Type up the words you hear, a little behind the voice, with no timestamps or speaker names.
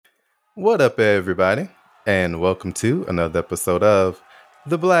What up, everybody? And welcome to another episode of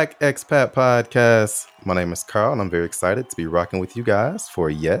the Black Expat Podcast. My name is Carl, and I'm very excited to be rocking with you guys for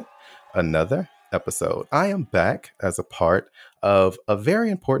yet another episode. I am back as a part of a very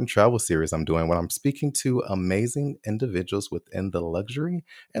important travel series I'm doing when I'm speaking to amazing individuals within the luxury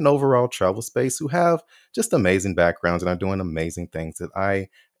and overall travel space who have just amazing backgrounds and are doing amazing things that I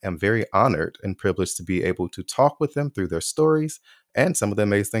am very honored and privileged to be able to talk with them through their stories and some of the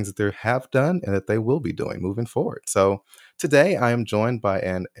amazing things that they have done and that they will be doing moving forward. So today I am joined by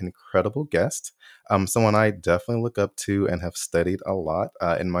an incredible guest, someone I definitely look up to and have studied a lot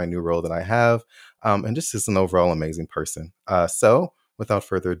in my new role that I have, and just is an overall amazing person. So without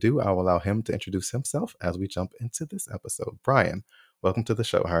further ado, I will allow him to introduce himself as we jump into this episode. Brian, welcome to the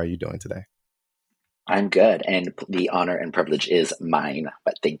show. How are you doing today? I'm good, and the honor and privilege is mine,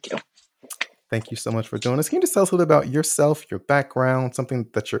 but thank you. Thank you so much for joining us. Can you just tell us a little about yourself, your background, something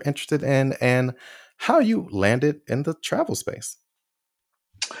that you're interested in, and how you landed in the travel space?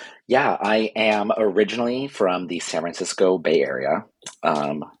 Yeah, I am originally from the San Francisco Bay Area.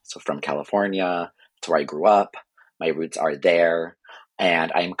 So from California. It's where I grew up. My roots are there.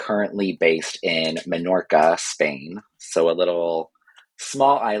 And I'm currently based in Minorca, Spain. So a little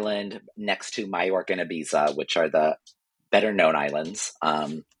small island next to Majorca and Ibiza, which are the better known islands.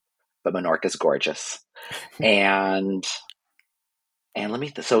 But Minorca is gorgeous. And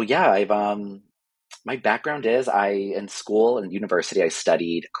so yeah, my background is in school and university I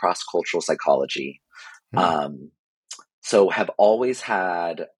studied cross-cultural psychology. Hmm. Um, so have always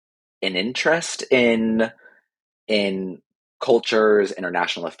had an interest in cultures,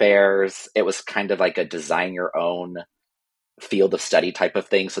 international affairs. It was kind of like a design your own field of study type of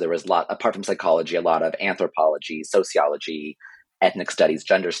thing. So there was a lot, apart from psychology, a lot of anthropology, sociology, ethnic studies,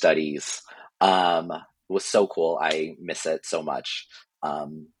 gender studies. It was so cool. I miss it so much.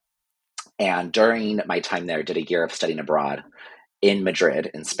 Um, and during my time there, I did a year of studying abroad in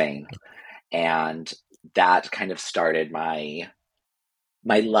Madrid, in Spain, and that kind of started my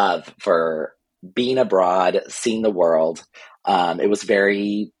love for being abroad, seeing the world. It was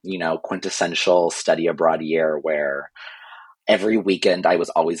very, quintessential study abroad year where every weekend I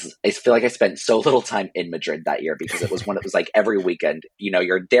feel like I spent so little time in Madrid that year because it was like every weekend,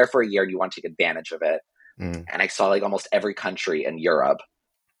 you're there for a year and you want to take advantage of it. Mm. And I saw like almost every country in Europe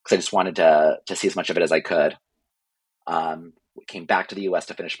because I just wanted to see as much of it as I could. Came back to the US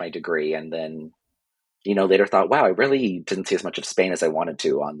to finish my degree and then, later thought, wow, I really didn't see as much of Spain as I wanted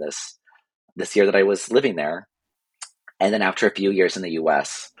to on this year that I was living there. And then after a few years in the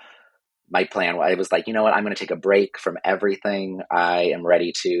US, my plan, I was like, you know what, I'm going to take a break from everything. I am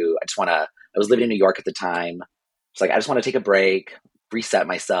ready to, I was living in New York at the time. It's like, I just want to take a break, reset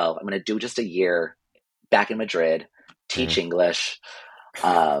myself. I'm going to do just a year back in Madrid, teach Mm. English,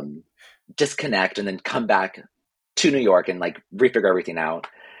 um, disconnect, and then come back to New York and like refigure everything out.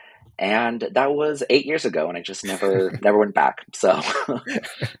 And that was 8 years ago, and I just never went back. So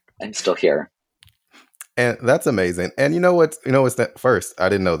I'm still here. And that's amazing. And you know what? You know what's that? First, I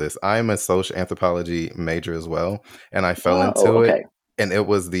didn't know this. I'm a social anthropology major as well, and I fell Oh, into it. okay. And it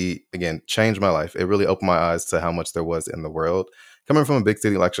was again changed my life. It really opened my eyes to how much there was in the world. Coming from a big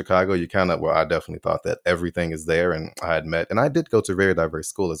city like Chicago, you kind of, well, I definitely thought that everything is there, and I had met, and I did go to a very diverse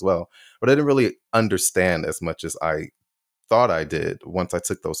school as well, but I didn't really understand as much as I thought I did once I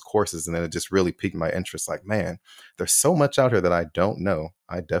took those courses. And then it just really piqued my interest. Like, man, there's so much out here that I don't know.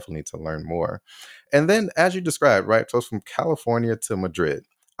 I definitely need to learn more. And then, as you described, right, so it's from California to Madrid.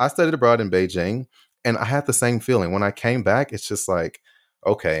 I studied abroad in Beijing, and I had the same feeling. When I came back, it's just like,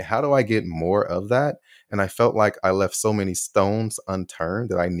 okay, how do I get more of that? And I felt like I left so many stones unturned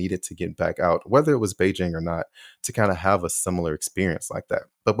that I needed to get back out, whether it was Beijing or not, to kind of have a similar experience like that.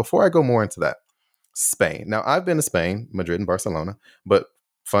 But before I go more into that, Spain. Now, I've been to Spain, Madrid, and Barcelona, but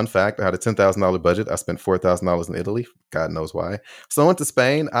fun fact, I had a $10,000 budget. I spent $4,000 in Italy. God knows why. So I went to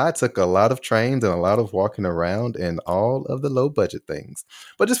Spain. I took a lot of trains and a lot of walking around and all of the low budget things.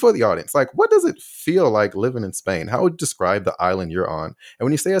 But just for the audience, like, what does it feel like living in Spain? How would you describe the island you're on? And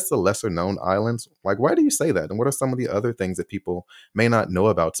when you say it's the lesser known islands, like, why do you say that? And what are some of the other things that people may not know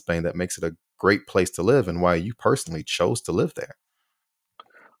about Spain that makes it a great place to live and why you personally chose to live there?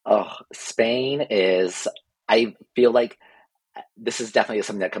 Oh, Spain is, I feel like this is definitely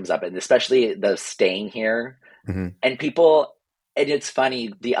something that comes up, and especially the staying here. Hmm. And people, and it's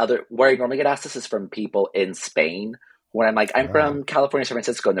funny, where I normally get asked this is from people in Spain. When I'm like, I'm Uh, from California, San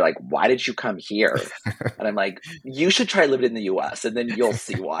Francisco, and they're like, why did you come here? And I'm like, you should try living in the US, and then you'll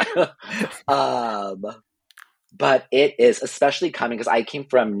see why. um, but it is, especially coming, because I came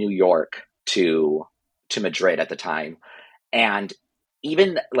from New York to Madrid at the time. And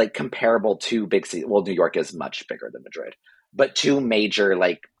even like comparable to big cities. Well, New York is much bigger than Madrid, but two major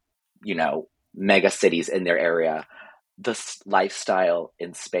like, you know, mega cities in their area. The lifestyle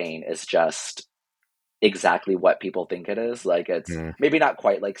in Spain is just exactly what people think it is. Like it's Mm, maybe not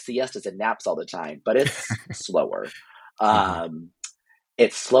quite like siestas and naps all the time, but it's slower. mhm, Um,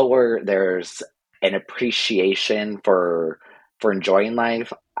 it's slower. There's an appreciation for enjoying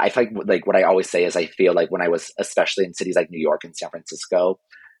life. I think like what I always say is I feel like when I was especially in cities like New York and San Francisco,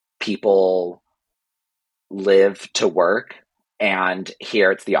 people live to work, and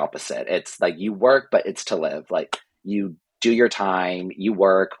here it's the opposite. It's like you work but it's to live. Like you do your time, you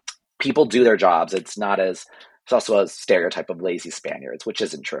work, people do their jobs. It's not as it's also a stereotype of lazy Spaniards, which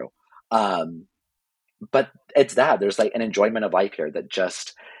isn't true. um but it's that there's like an enjoyment of life here that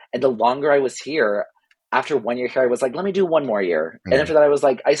just, and the longer I was here, after 1 year here I was like, let me do one more year, and mm. after that I was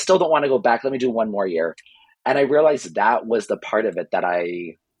like, I still don't want to go back, let me do one more year. And I realized that was the part of it that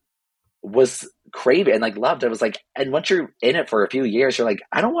I was craving and like loved. I was like, and once you're in it for a few years, you're like,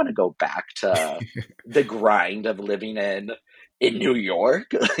 I don't want to go back to the grind of living in New York.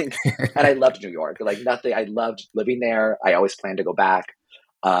 Like, and I loved New York. Like nothing. I loved living there. I always planned to go back.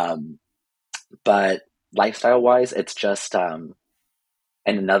 Um, but lifestyle wise, it's just and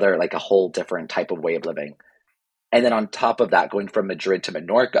another like a whole different type of way of living. And then on top of that, going from Madrid to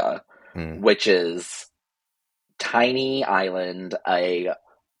Minorca, Mm. which is tiny island, a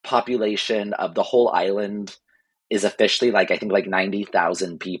population of the whole island is officially like I think like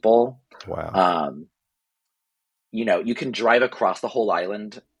 90,000 people. Wow. Um, you know, you can drive across the whole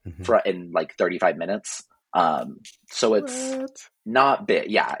island Mhm. for in like 35 minutes. So it's What? not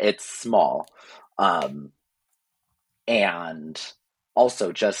big. Yeah, it's small. Um, and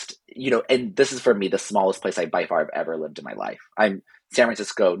also just, you know, and this is for me the smallest place I by far have ever lived in my life. I'm San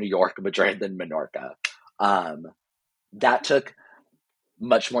Francisco, New York, Madrid, then Minorca. Um, that took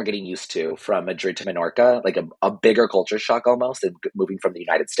much more getting used to from Madrid to Minorca, like a bigger culture shock almost than moving from the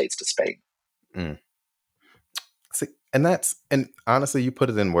United States to Spain. Mm. See, and honestly, you put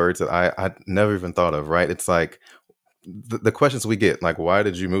it in words that I never even thought of. Right? It's like the questions we get, like, why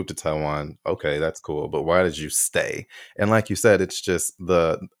did you move to Taiwan? Okay, that's cool, but why did you stay? And like you said, it's just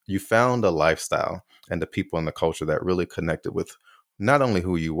you found a lifestyle and the people and the culture that really connected with not only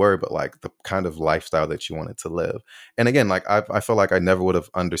who you were, but like the kind of lifestyle that you wanted to live. And again, like I feel like I never would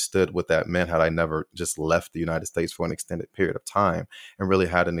have understood what that meant had I never just left the United States for an extended period of time and really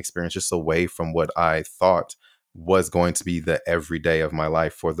had an experience just away from what I thought was going to be the everyday of my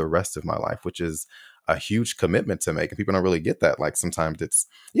life for the rest of my life, which is a huge commitment to make. And people don't really get that. Like sometimes it's,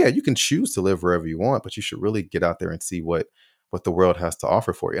 yeah, you can choose to live wherever you want, but you should really get out there and see what the world has to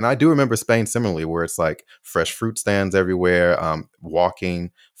offer for you. And I do remember Spain similarly, where it's like fresh fruit stands everywhere.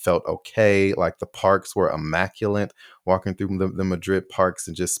 Walking felt okay. Like the parks were immaculate. Walking through the Madrid parks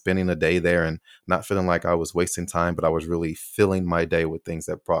and just spending a day there and not feeling like I was wasting time, but I was really filling my day with things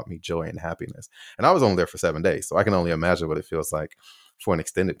that brought me joy and happiness. And I was only there for 7 days, so I can only imagine what it feels like for an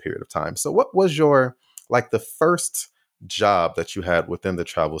extended period of time. So what was your, like, the first job that you had within the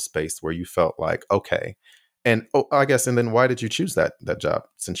travel space where you felt like, okay, and oh, I guess, and then why did you choose that job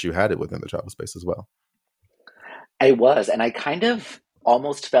since you had it within the travel space as well? I was, and I kind of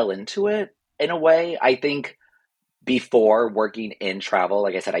almost fell into it in a way. I think before working in travel,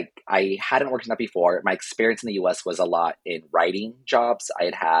 like I said, I hadn't worked in that before. My experience in the US was a lot in writing jobs.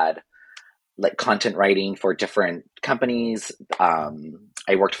 I had like content writing for different companies.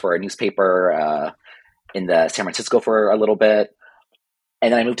 I worked for a newspaper in the San Francisco for a little bit.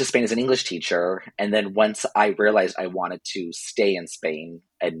 And then I moved to Spain as an English teacher. And then once I realized I wanted to stay in Spain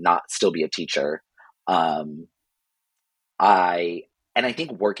and not still be a teacher, um, I and I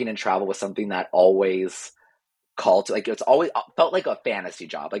think working in travel was something that always called to, like, it's always felt like a fantasy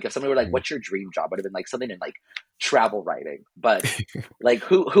job. Like if somebody were like, Mm. "What's your dream job?" Would have been like something in like travel writing. But like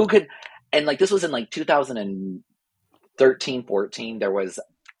who could, and like this was in like 2013, 14. There was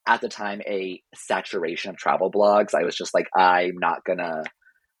at the time a saturation of travel blogs. I was just like, I'm not gonna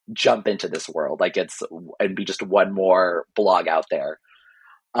jump into this world. Like it's and be just one more blog out there.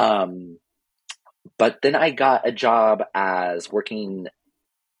 Um, but then I got a job as working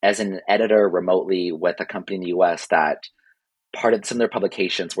as an editor remotely with a company in the US that part of some of their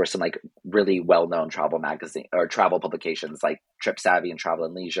publications were some like really well-known travel magazine or travel publications like Trip Savvy and Travel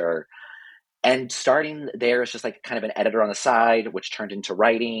and Leisure. And starting there is just like kind of an editor on the side, which turned into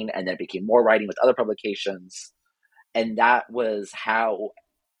writing, and then it became more writing with other publications. And that was how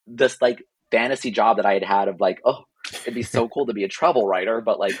this like fantasy job that I had had of like, oh, it'd be so cool to be a travel writer,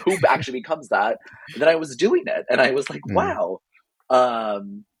 but like who actually becomes that? And then I was doing it, and I was like, Mm. wow.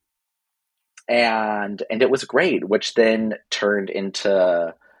 Um, and it was great, which then turned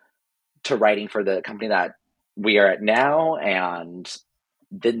into to writing for the company that we are at now. And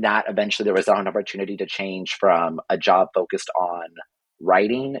then that eventually there was an opportunity to change from a job focused on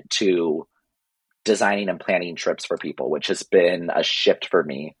writing to designing and planning trips for people, which has been a shift for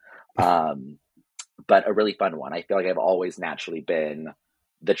me, um, but a really fun one. I feel like I've always naturally been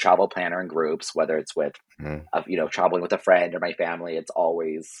the travel planner in groups, whether it's with Mm. traveling with a friend or my family. It's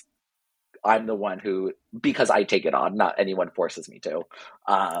always I'm the one who, because I take it on, not anyone forces me to.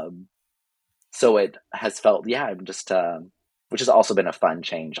 Um, so it has felt, yeah, I'm just which has also been a fun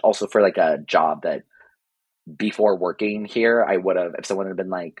change, also for like a job that before working here I would have, if someone had been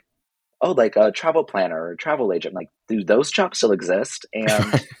like, oh, like a travel planner or travel agent, I'm like, do those jobs still exist? And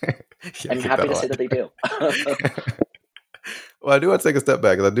Yeah, I I'm get that happy a to say lot. that they do. Well, I do want to take a step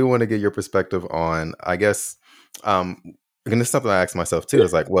back because I do want to get your perspective on, I guess, um, and this is something I asked myself too.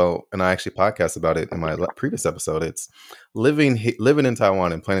 Is like, well, and I actually podcast about it in my previous episode. It's living in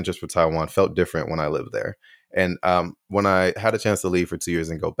Taiwan and planning just for Taiwan felt different when I lived there. And when I had a chance to leave for 2 years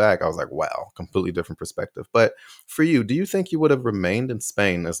and go back, I was like, wow, completely different perspective. But for you, do you think you would have remained in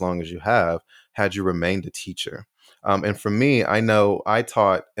Spain as long as you have had you remained a teacher? And for me, I know I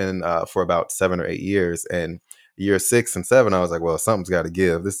taught in for about 7 or 8 years, and year 6 and 7, I was like, well, something's got to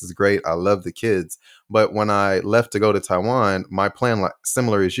give. This is great. I love the kids. But when I left to go to Taiwan, my plan, like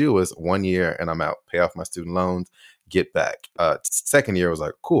similar as you, was 1 year and I'm out, pay off my student loans, get back. Second year was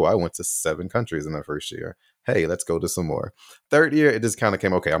like, cool. I went to 7 countries in the first year. Hey, let's go to some more. Third year, it just kind of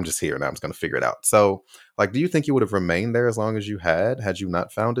came, okay, I'm just here now. I'm just going to figure it out. So, like, do you think you would have remained there as long as you had you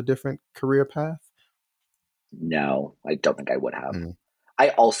not found a different career path? No, I don't think I would have. Mm. I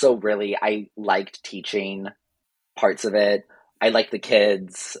also really, I liked teaching parts of it. I liked the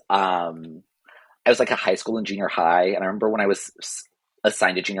kids. I was like a high school and junior high, and I remember when I was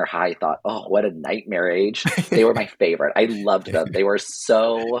assigned to junior high, I thought, oh, what a nightmare age. They were my favorite. I loved them. They were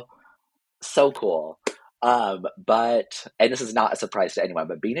so cool. But and this is not a surprise to anyone,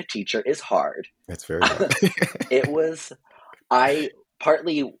 but being a teacher is hard. It's very hard. It was I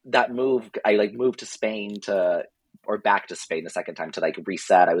partly that move. I like moved to Spain to or back to Spain the second time to like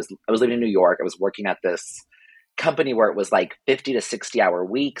reset. I was living in New York. I was working at this company where it was like 50 to 60 hour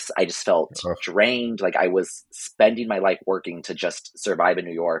weeks. I just felt Oh, drained. Like I was spending my life working to just survive in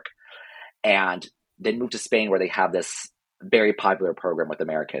New York, and then moved to Spain where they have this very popular program with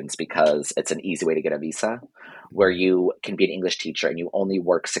Americans because it's an easy way to get a visa where mm. you can be an English teacher and you only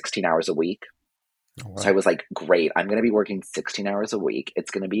work 16 hours a week. Oh, So I wow. was like, great, I'm going to be working 16 hours a week. It's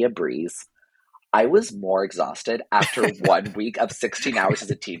going to be a breeze. I was more exhausted after 1 week of 16 hours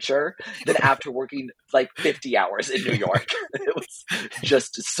as a teacher than after working like 50 hours in New York. It was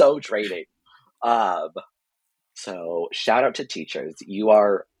just so draining. Um, so shout out to teachers. You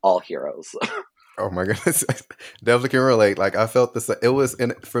are all heroes. Oh my goodness. Definitely can relate. Like I felt this, it was,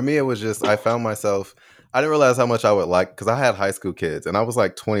 and for me, it was just, I found myself, I didn't realize how much I would like, because I had high school kids and I was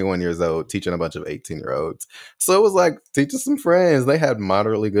like 21 years old teaching a bunch of 18-year-olds. So it was like teaching some friends. They had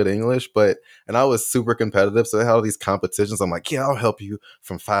moderately good English, and I was super competitive. So they had all these competitions. I'm like, yeah, I'll help you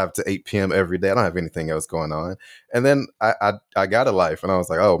from 5 to 8 p.m. every day. I don't have anything else going on. And then I got a life and I was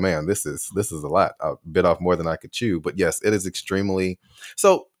like, oh man, this is a lot. I bit off more than I could chew. But yes, it is extremely.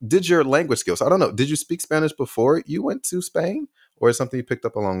 So, did your language skills? I don't know. Did you speak Spanish before you went to Spain, or is it something you picked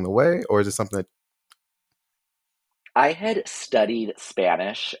up along the way, or is it something that? I had studied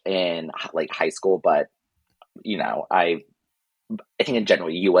Spanish in like high school, but I think in general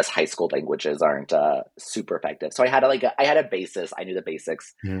U.S. high school languages aren't super effective. So I had a basis. I knew the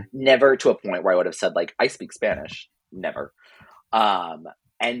basics. Mhm. Never to a point where I would have said like I speak Spanish. Never. Um,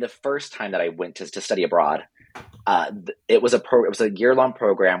 and the first time that I went to study abroad, it was a year long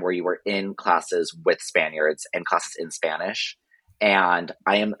program where you were in classes with Spaniards and classes in Spanish. And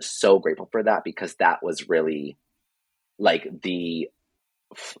I am so grateful for that because that was really like the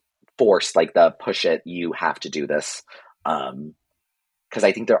force, like the push it. You have to do this. Um, because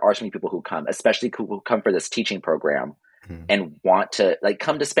I think there are so many people who come, especially who come for this teaching program Mhm. and want to like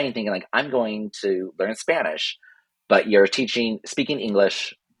come to Spain thinking like I'm going to learn Spanish, but you're speaking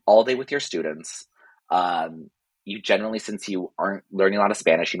English all day with your students. Um, you generally, since you aren't learning a lot of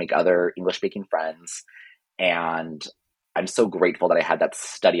Spanish, you make other English speaking friends, and I'm so grateful that I had that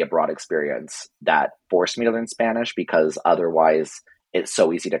study abroad experience that forced me to learn Spanish because otherwise it's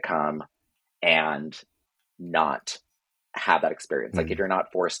so easy to come and not have that experience. Like if Mhm. you're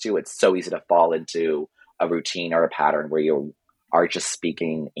not forced to, it's so easy to fall into a routine or a pattern where you are just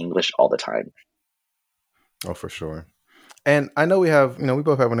speaking English all the time. Oh, for sure. And I know we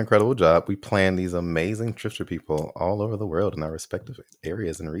both have an incredible job. We plan these amazing trips for people all over the world in our respective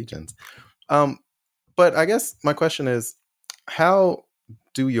areas and regions. Um, but I guess my question is, how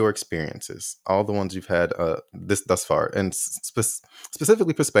do your experiences, all the ones you've had this thus far, and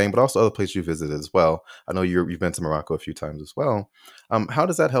specifically for Spain, but also other places you visited as well? I know you've been to Morocco a few times as well. How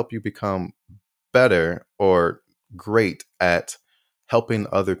does that help you become better or great at helping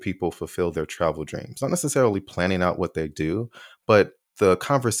other people fulfill their travel dreams? Not necessarily planning out what they do, but the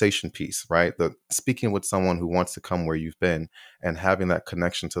conversation piece, right? The speaking with someone who wants to come where you've been and having that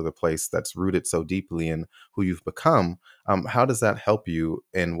connection to the place that's rooted so deeply in who you've become. How does that help you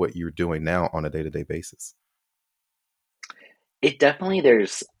in what you're doing now on a day to day basis? It definitely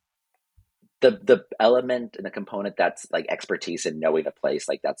there's the element and the component that's like expertise in knowing a place,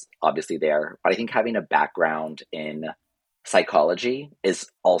 like that's obviously there. But I think having a background in psychology is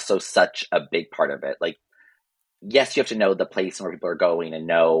also such a big part of it. Like, yes, you have to know the place and where people are going and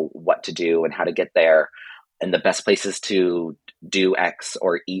know what to do and how to get there and the best places to do X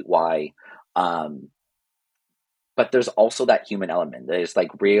or eat Y. Um, but there's also that human element. There's like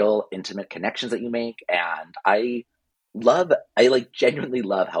real intimate connections that you make. And I like genuinely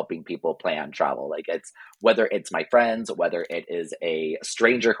love helping people plan travel. Like it's whether it's my friends, whether it is a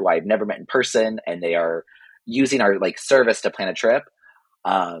stranger who I've never met in person and they are using our like service to plan a trip.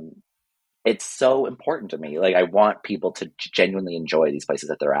 Um, it's so important to me. Like I want people to genuinely enjoy these places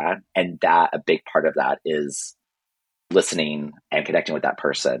that they're at. And that a big part of that is listening and connecting with that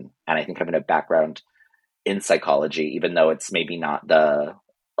person. And I think having a background in psychology, even though it's maybe not the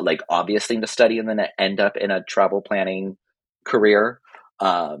like obvious thing to study and then end up in a travel planning career.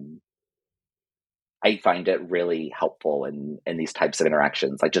 Um, I find it really helpful in these types of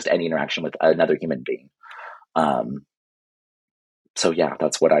interactions, like just any interaction with another human being. Um, so yeah,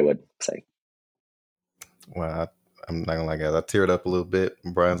 that's what I would say. Well, I'm not gonna lie, guys. I teared up a little bit.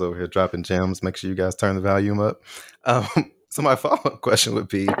 Brian's over here dropping gems. Make sure you guys turn the volume up. Um, so my follow up question would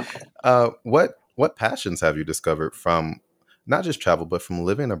be, what passions have you discovered from not just travel, but from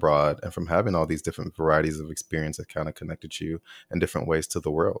living abroad and from having all these different varieties of experience that kind of connected you in different ways to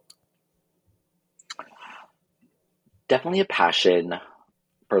the world? Definitely a passion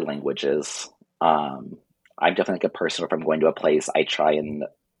for languages. Um, I'm definitely like a person where if I'm going to a place, I try and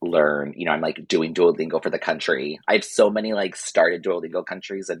learn. You know, I'm like doing Duolingo for the country. I have so many like started Duolingo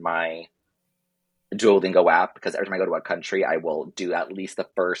countries in my Duolingo app because every time I go to a country, I will do at least the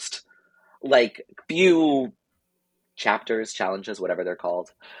first like few chapters, challenges, whatever they're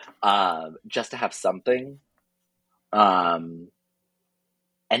called, just to have something. Um,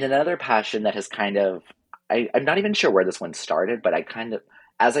 and another passion that has kind of, I'm not even sure where this one started, but I kind of,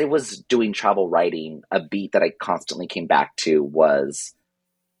 as I was doing travel writing, a beat that I constantly came back to was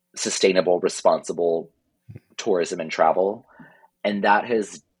sustainable, responsible tourism and travel. And that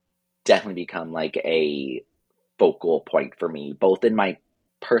has definitely become like a focal point for me, both in my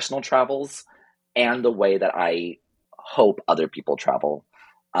personal travels and the way that I hope other people travel.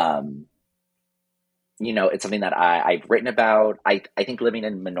 Um, you know, it's something that I've written about. I think living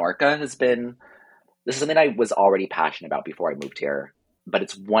in Minorca has been, this is something I was already passionate about before I moved here, but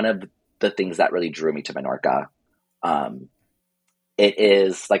it's one of the things that really drew me to Minorca. Um, it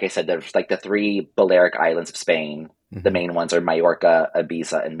is, like I said, there's like the three Balearic Islands of Spain. The Hmm. main ones are Majorca,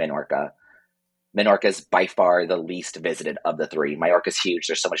 Ibiza, and Minorca. Minorca is by far the least visited of the three. Majorca is huge.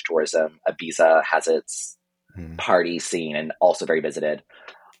 There's so much tourism. Ibiza has its Hmm. party scene and also very visited.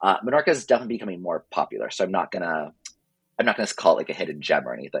 Minorca is definitely becoming more popular, so I'm not gonna call it like a hidden gem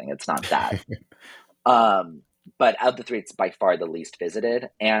or anything. It's not that. Um, but of the three, it's by far the least visited,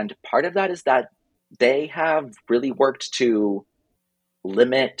 and part of that is that they have really worked to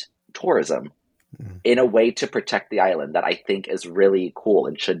limit tourism in a way to protect the island that I think is really cool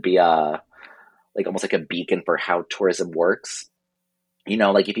and should be a like almost like a beacon for how tourism works. You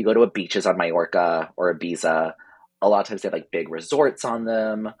know, like if you go to a beaches on Majorca or Ibiza, a lot of times they have like big resorts on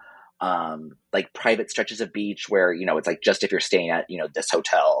them, like private stretches of beach where, you know, it's like just if you're staying at, you know, this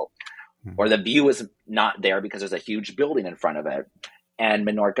hotel or Hmm. the view is not there because there's a huge building in front of it. And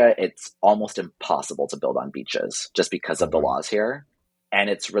Minorca, it's almost impossible to build on beaches just because Oh, of the wow. laws here. And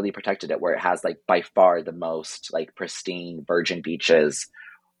it's really protected it where it has like by far the most like pristine virgin beaches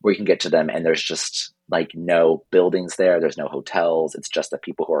where you can get to them and there's just like no buildings there, there's no hotels, it's just the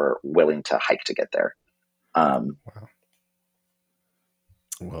people who are willing to hike to get there. um Wow.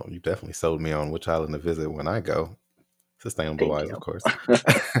 Well, you definitely sold me on which island to visit when I go, sustainable Thank wise, of you. course.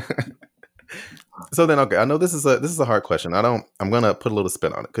 So then, okay, I know this is a hard question. I'm gonna put a little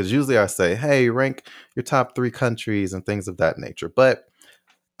spin on it because usually I say, hey, rank your top three countries and things of that nature. But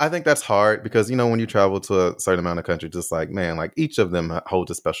I think that's hard because when you travel to a certain amount of country, just like man, like each of them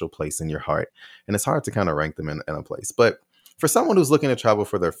holds a special place in your heart, and it's hard to kind of rank them in a place. But for someone who's looking to travel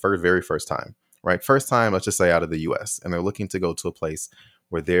for their very first time, right? First time, let's just say out of the US, and they're looking to go to a place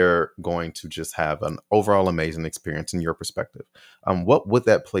where they're going to just have an overall amazing experience in your perspective. What would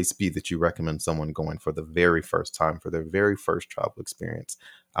that place be that you recommend someone going for the very first time, for their very first travel experience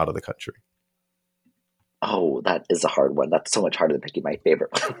out of the country? Oh, that is a hard one. That's so much harder than picking my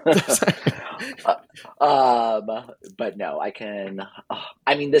favorite one. But no, I can.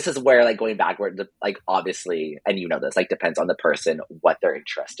 I mean, this is where like going backward, like obviously, and you know this, like depends on the person what they're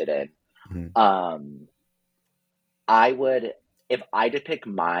interested in. Mhm. Um, I would, if I had to pick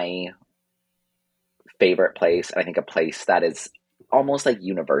my favorite place, and I think a place that is almost like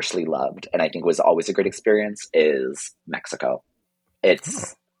universally loved, and I think was always a great experience, is Mexico. Oh.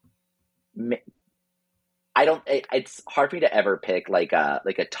 It's I don't. It's hard for me to ever pick like a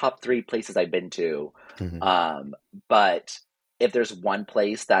top three places I've been to, Mhm. um, but if there's one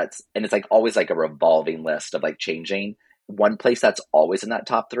place that's and it's like always like a revolving list of like changing. One place that's always in that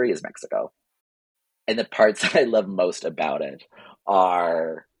top three is Mexico, and the parts that I love most about it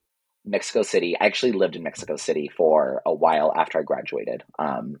are Mexico City. I actually lived in Mexico City for a while after I graduated,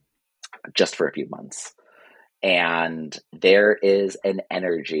 just for a few months, and there is an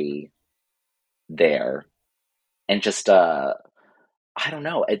energy there, and just I don't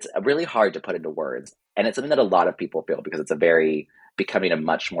know. It's really hard to put into words. And it's something that a lot of people feel because it's a very becoming a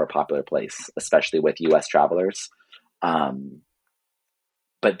much more popular place, especially with US travelers. Um,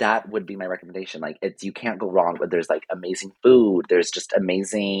 but that would be my recommendation. Like it's you can't go wrong, but there's like amazing food. There's just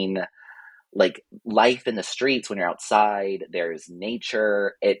amazing like life in the streets when you're outside. There's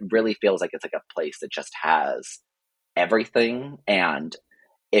nature. It really feels like it's like a place that just has everything. And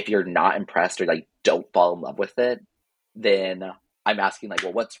if you're not impressed or like don't fall in love with it, then I'm asking like,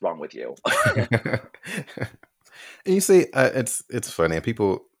 well, what's wrong with you? And you see, it's funny. And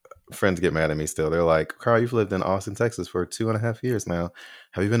people, friends get mad at me still. They're like, "Carl, you've lived in Austin, Texas for 2.5 years now.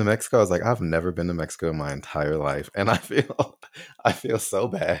 Have you been to Mexico?" I was like, "I've never been to Mexico in my entire life," and I feel, I feel so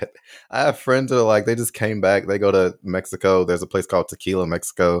bad. I have friends that are like, they just came back. They go to Mexico. There's a place called Tequila,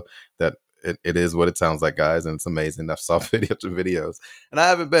 Mexico. That it is what it sounds like, guys, and it's amazing. I've saw videos, and I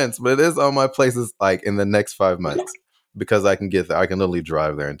haven't been, but it is on my places like in the next 5 months because I can get there. I can literally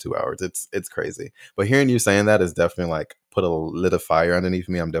drive there in 2 hours. It's crazy. But hearing you saying that is definitely like put a lit of fire underneath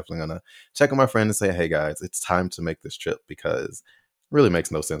me. I'm definitely gonna check on my friend and say, "Hey guys, it's time to make this trip," because it really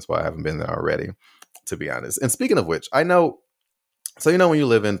makes no sense why I haven't been there already, to be honest. And speaking of which, I know. So when you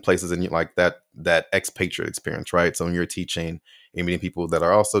live in places and you like that expatriate experience, right? So when you're teaching, you're meeting people that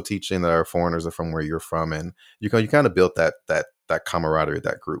are also teaching that are foreigners or from where you're from, and you kind of built that camaraderie,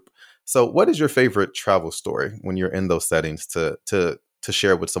 that group. So what is your favorite travel story when you're in those settings to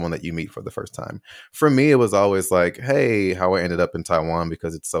share with someone that you meet for the first time? For me, it was always like, hey, how I ended up in Taiwan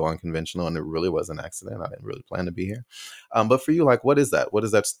because it's so unconventional and it really was an accident. I didn't really plan to be here. But for you, like, what is that? What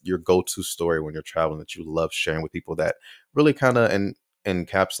is that your go-to story when you're traveling that you love sharing with people that really kind of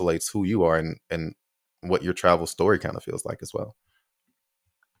encapsulates who you are and what your travel story kind of feels like as well?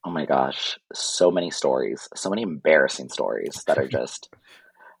 Oh my gosh, so many stories, so many embarrassing stories that are just.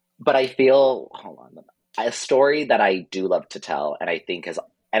 But I feel, hold on, a story that I do love to tell, and I think is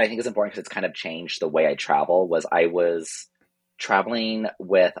important because it's kind of changed the way I travel. Was I was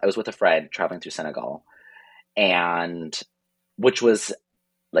I was with a friend traveling through Senegal, and which was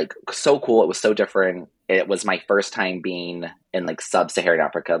like so cool. It was so different. It was my first time being in like sub-Saharan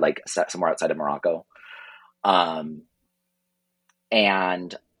Africa, like somewhere outside of Morocco. Um,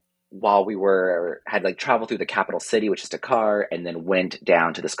 and while we were had like traveled through the capital city, which is Dakar, and then went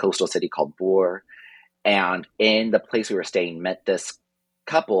down to this coastal city called Bour, and in the place we were staying, met this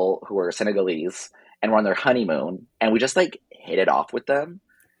couple who were Senegalese and were on their honeymoon, and we just like hit it off with them,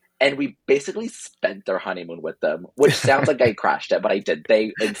 and we basically spent their honeymoon with them, which sounds like I crashed it, but I did.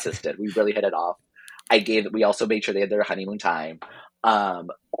 They insisted. We really hit it off. We also made sure they had their honeymoon time. Um,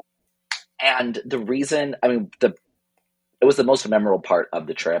 and the reason, I mean, it was the most memorable part of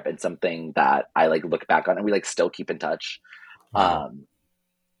the trip and something that I like look back on and we like still keep in touch. Wow. Um,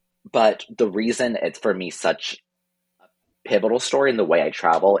 but the reason it's for me such a pivotal story in the way I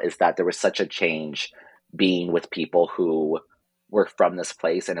travel is that there was such a change being with people who were from this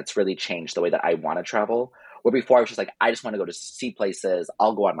place, and it's really changed the way that I want to travel. Where before I was just like, I just want to go to see places.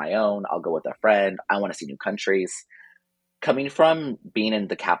 I'll go on my own. I'll go with a friend. I want to see new countries. Coming from being in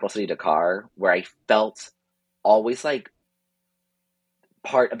the capital city, Dakar, where I felt always like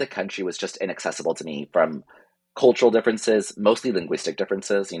part of the country was just inaccessible to me from cultural differences, mostly linguistic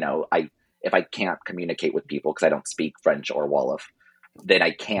differences. You know, I if I can't communicate with people because I don't speak French or Wolof, then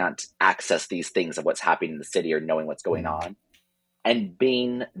I can't access these things of what's happening in the city or knowing what's going Mm. on. And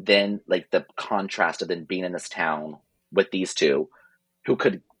being then like the contrast of then being in this town with these two who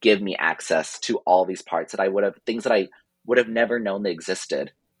could give me access to all these parts that I would have, things that I would have never known they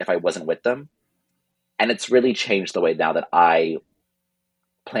existed if I wasn't with them. And it's really changed the way now that I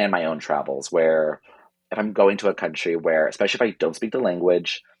plan my own travels, where if I'm going to a country where, especially if I don't speak the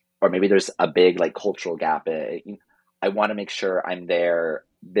language, or maybe there's a big like cultural gap, I want to make sure I'm there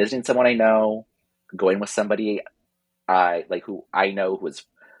visiting someone I know, going with somebody I like who I know who is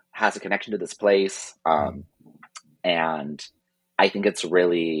has a connection to this place. Mhm. And I think it's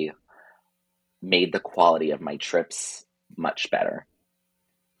really made the quality of my trips much better.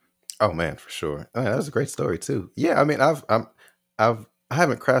 Oh man, for sure. Oh, yeah, that was a great story too. Yeah, I mean, I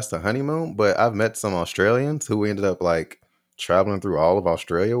haven't crashed a honeymoon, but I've met some Australians who we ended up like traveling through all of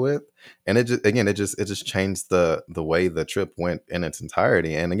Australia with, and it just again, it just changed the way the trip went in its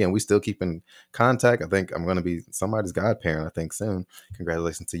entirety. And again, we still keep in contact. I think I'm going to be somebody's godparent. I think soon.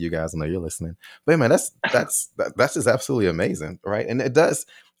 Congratulations to you guys. I know you're listening. But man, that's just absolutely amazing, right? And it does.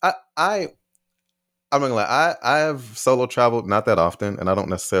 I I'm not gonna lie. I have solo traveled not that often, and I don't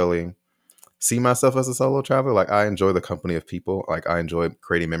necessarily see myself as a solo traveler. Like I enjoy the company of people. Like I enjoy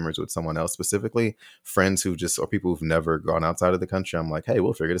creating memories with someone else, specifically friends who just or people who've never gone outside of the country. I'm like, hey,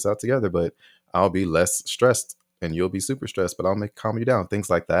 we'll figure this out together, but I'll be less stressed and you'll be super stressed, but I'll make calm you down. Things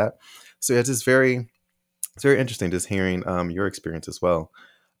like that. So yeah, it's very interesting just hearing your experience as well.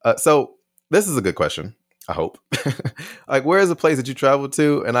 So this is a good question. I hope. Like, where is a place that you traveled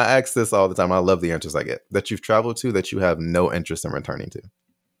to? And I ask this all the time. I love the answers I get that you've traveled to that you have no interest in returning to.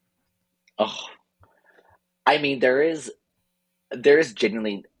 Oh, I mean, there is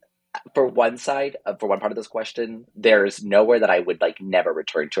genuinely for one side, for one part of this question, there's nowhere that I would like never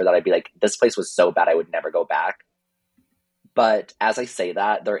return to, or that I'd be like, this place was so bad I would never go back. But as I say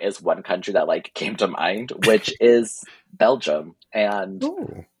that, there is one country that like came to mind, which is Belgium. And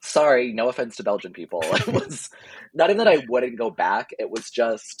Ooh. sorry, no offense to Belgian people. It was not even that I wouldn't go back. It was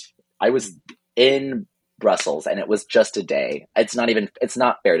just I was in Brussels and it was just a day. It's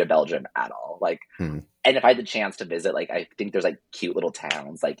not fair to Belgium at all. Like, Hmm. and if I had the chance to visit, like I think there's like cute little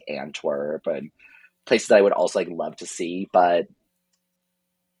towns like Antwerp and places that I would also like love to see. But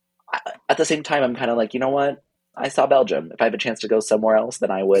at the same time, I'm kind of like, you know what? I saw Belgium. If I have a chance to go somewhere else,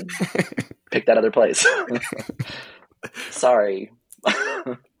 then I would pick that other place. Sorry.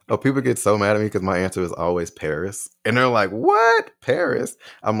 Oh, people get so mad at me because my answer is always Paris. And they're like, what? Paris?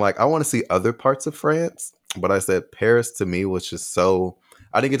 I'm like, I want to see other parts of France. But I said Paris to me was just so.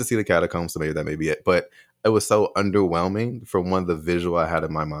 I didn't get to see the catacombs, so maybe that may be it. But it was so underwhelming from one of the visual I had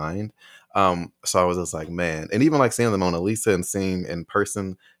in my mind. So I was just like, man. And even like seeing the Mona Lisa and seeing in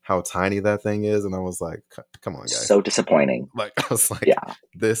person how tiny that thing is. And I was like, come on, guys. So disappointing. Like, I was like, Yeah.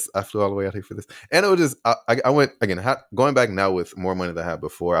 this, I flew all the way out here for this. And it was just, I went again, going back now with more money than I had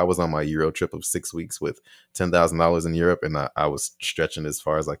before. I was on my Euro trip of 6 weeks with $10,000 in Europe, and I was stretching as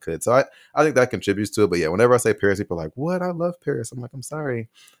far as I could. So I think that contributes to it. But yeah, whenever I say Paris, people are like, what? I love Paris. I'm like, I'm sorry.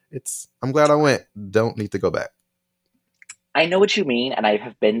 I'm glad I went. Don't need to go back. I know what you mean, and I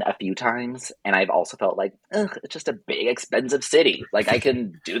have been a few times, and I've also felt like, ugh, it's just a big, expensive city. Like, I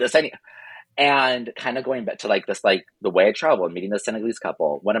can do this any. And kind of going back to like this, like the way I travel and meeting the Senegalese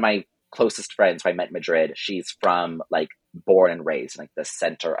couple. One of my closest friends who I met in Madrid, she's from like born and raised in like the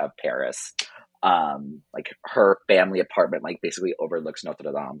center of Paris. Like her family apartment, like basically overlooks Notre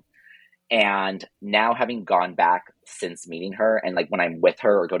Dame. And now having gone back since meeting her, and like when I'm with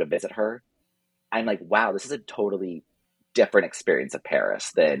her or go to visit her, I'm like, wow, this is a totally different experience of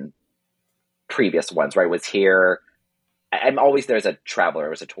Paris than previous ones where I was here. I'm always there as a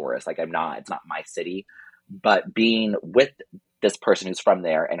traveler, as a tourist. Like it's not my city, but being with this person who's from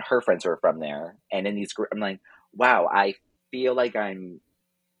there and her friends who are from there, and in these groups, I'm like, wow, I feel like I'm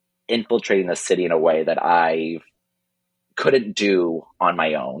infiltrating the city in a way that I couldn't do on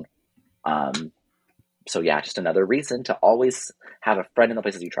my own. Um, so yeah, just another reason to always have a friend in the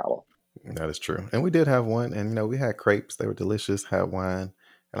places you travel. That is true. And we did have one, and we had crepes. They were delicious, had wine.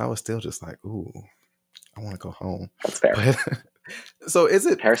 And I was still just like, ooh, I want to go home. That's fair. But so is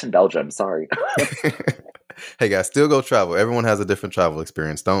it Paris and Belgium. Sorry. hey guys, still go travel. Everyone has a different travel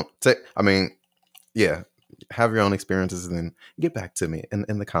experience. Don't take I mean, yeah, have your own experiences and then get back to me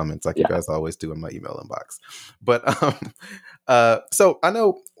in the comments like you Yeah. guys always do in my email inbox. But so I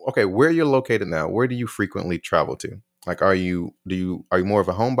know okay, where you're located now, where do you frequently travel to? Like are you more of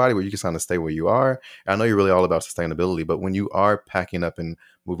a homebody where you can kind of stay where you are? I know you're really all about sustainability, but when you are packing up and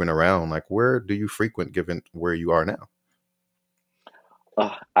moving around, like where do you frequent given where you are now?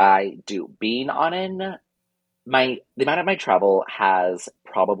 I do. Being on an my the amount of my travel has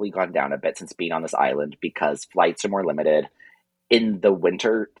probably gone down a bit since being on this island because flights are more limited in the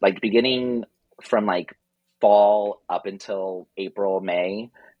winter, like beginning from like fall up until April, May,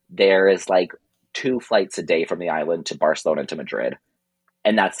 there is like 2 flights a day from the island to Barcelona to Madrid,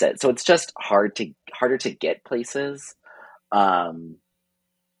 and that's it. So it's just harder to get places. Um,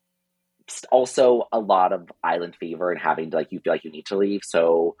 Also a lot of island fever and having to, like, you feel like you need to leave.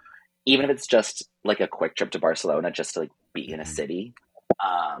 So even if it's just like a quick trip to Barcelona, just to like be in a Mhm. city,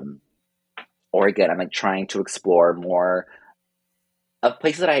 um, or again, I'm like trying to explore more of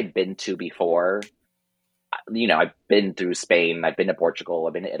places that I had been to before. I've been through Spain, I've been to Portugal,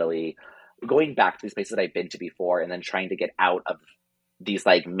 I've been to Italy. Going back to these places that I've been to before, and then trying to get out of these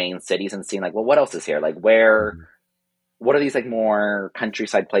like main cities and seeing like, well, what else is here? Like, Mhm. what are these like more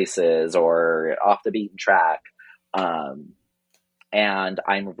countryside places or off the beaten track? Um, and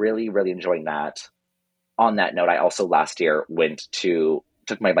I'm really, really enjoying that. On that note, I also last year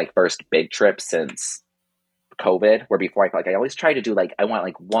took my like first big trip since COVID, where before I felt like I always try to do like I want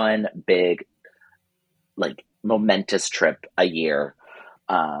like one big like momentous trip a year.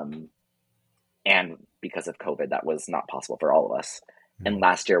 Um, and because of COVID, that was not possible for all of us. And Mhm.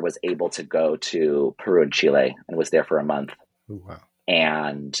 last year was able to go to Peru and Chile and was there for a month. Ooh, wow.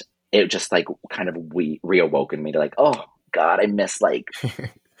 And it just like kind of reawoken me to like, oh God, I miss like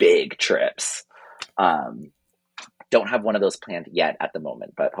big trips. Um, don't have one of those planned yet at the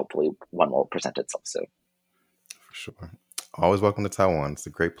moment, but hopefully one will present itself soon. For sure. Always welcome to Taiwan. It's a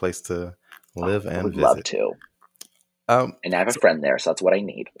great place to Oh, live I and would love visit. to. Um, And I have a so, friend there, so that's what I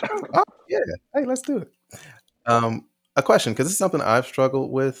need. oh, yeah. Hey, let's do it. Um, a question, because this is something I've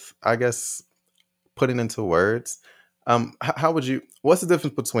struggled with, I guess, putting into words. How would you? What's the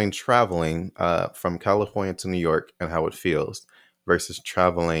difference between traveling from California to New York and how it feels versus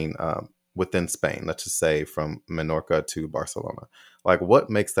traveling within Spain? Let's just say from Minorca to Barcelona. Like, what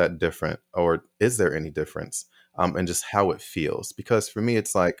makes that different, or is there any difference? And just how it feels? Because for me,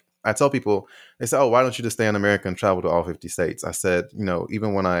 it's like I tell people, they say, "Oh, why don't you just stay in America and travel to all 50 states?" I said,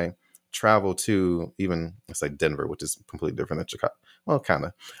 even when I travel to even let's say Denver, which is completely different than Chicago. Well, kind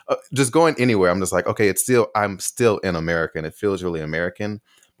of just going anywhere, I'm just like, okay, I'm still in America and it feels really American.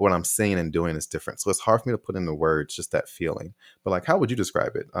 But what I'm saying and doing is different. So it's hard for me to put into words just that feeling. But like, how would you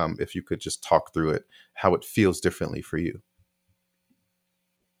describe it? If you could just talk through it, how it feels differently for you.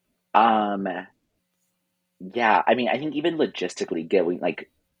 um, yeah, I mean, I think even logistically going like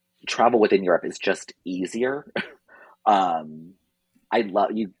travel within Europe is just easier. um, I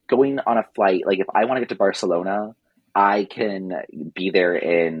love you going on a flight. Like if I want to get to Barcelona, I can be there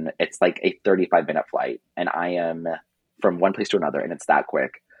in it's like a 35-minute flight, and I am from one place to another, and it's that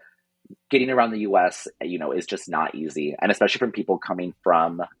quick. Getting around the US, is just not easy. And especially from people coming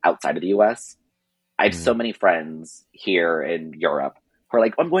from outside of the US. I have so Mm. many friends here in Europe who are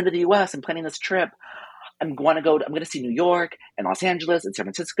like, I'm going to the US, I'm planning this trip. I'm going to see New York and Los Angeles and San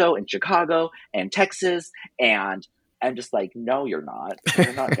Francisco and Chicago and Texas. And I'm just like, no, you're not.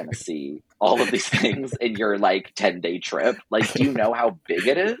 You're not going to see all of these things in your like 10-day trip. Like, do you know how big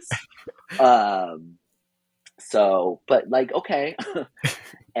it is? Um, but like, okay.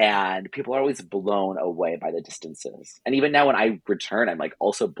 And people are always blown away by the distances. And even now when I return, I'm like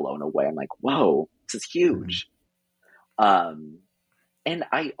also blown away. I'm like, whoa, this is Mhm. huge. Um, and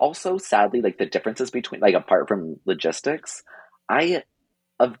I also sadly like the differences between like apart from logistics, I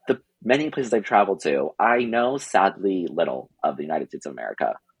of the many places I've traveled to, I know sadly little of the United States of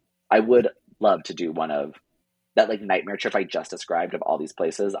America. I would love to do one of that like nightmare trip I just described of all these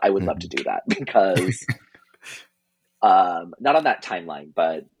places. I would love to Mhm. do that because not on that timeline,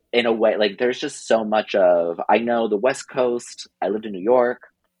 but in a way like there's just so much of I know the West Coast, I lived in New York,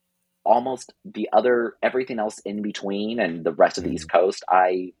 almost the other everything else in between and the rest of the East Mhm. Coast,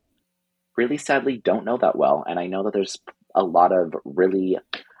 I really sadly don't know that well. And I know that there's a lot of really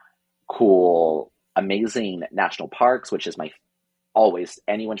cool, amazing national parks, which is my always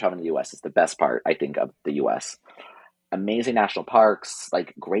anyone traveling to the US is the best part, I think, of the US. Amazing national parks,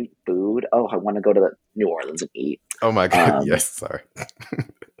 like great food. Oh, I want to go to New Orleans and eat. Oh my God. Um, Yes. Sorry.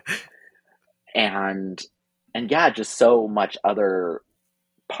 and yeah, just so much other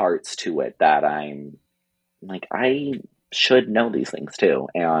parts to it that I'm like, I should know these things too.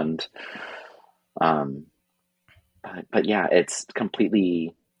 And um, but yeah, it's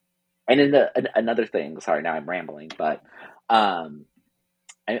completely. And in another thing, sorry, now I'm rambling, but um,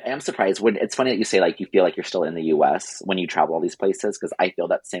 I am surprised when it's funny that you say like you feel like you're still in the US when you travel all these places because I feel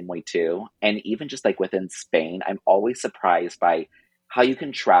that same way too. And even just like within Spain, I'm always surprised by how you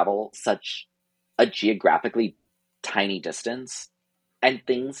can travel such a geographically tiny distance and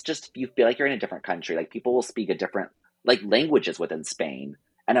things just you feel like you're in a different country. Like people will speak a different like languages within Spain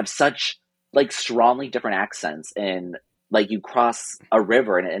and have such like strongly different accents and like you cross a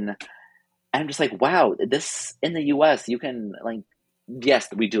river and And I'm just like, wow, this in the US, you can like, yes,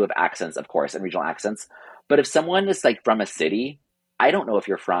 we do have accents, of course, and regional accents. But if someone is like from a city, I don't know if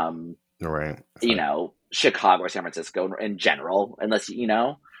you're from, Right. It's like, Chicago or San Francisco in general, unless you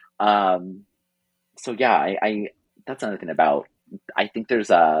know. Um, so yeah, I that's another thing about. I think there's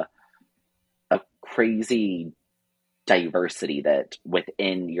a crazy diversity that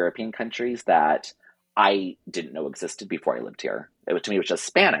within European countries that I didn't know existed before I lived here. It was to me it was just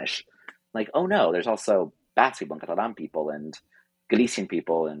Spanish. Like, oh no, there's also Basque people and Catalan people and Galician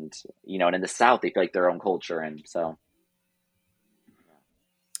people and and in the South they feel like their own culture and so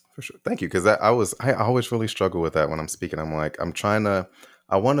for sure. Thank you. Because I always really struggle with that when I'm speaking. I'm like,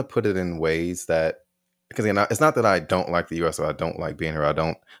 I want to put it in ways that, because again, it's not that I don't like the US or I don't like being here. I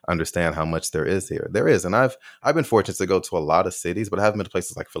don't understand how much there is here. There is. And I've been fortunate to go to a lot of cities, but I haven't been to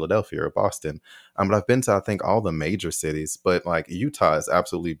places like Philadelphia or Boston. But I've been to, I think, all the major cities. But like Utah is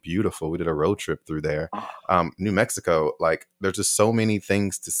absolutely beautiful. We did a road trip through there. oh, New Mexico, like there's just so many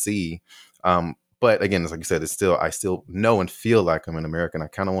things to see. But again, it's like you said, I still know and feel like I'm an American. I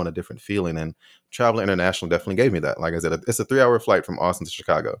kind of want a different feeling, and traveling international definitely gave me that. Like I said, it's a 3 hour flight from Austin to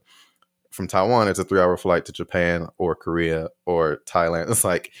Chicago. From Taiwan, it's a 3 hour flight to Japan or Korea or Thailand. It's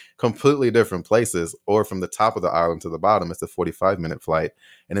like completely different places. Or from the top of the island to the bottom, it's a 45-minute flight,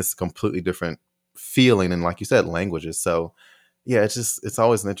 and it's a completely different feeling. And like you said, languages. So yeah, it's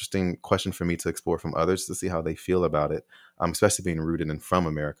always an interesting question for me to explore from others to see how they feel about it, especially being rooted and from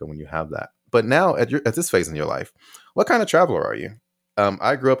America when you have that. But now at this phase in your life, what kind of traveler are you?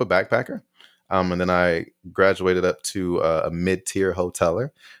 I grew up a backpacker, and then I graduated up to a mid-tier hoteler,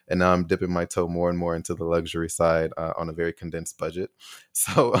 and now I'm dipping my toe more and more into the luxury side on a very condensed budget.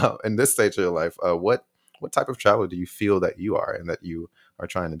 So, in this stage of your life, what type of traveler do you feel that you are and that you are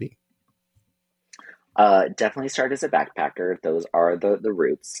trying to be? definitely started as a backpacker. Those are the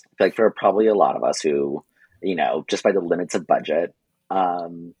roots. I feel like for probably a lot of us who, just by the limits of budget.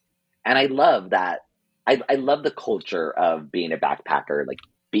 Um, and I love that. I love the culture of being a backpacker, like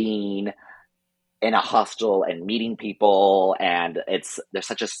being in a hostel and meeting people, and there's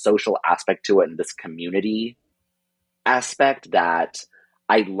such a social aspect to it and this community aspect that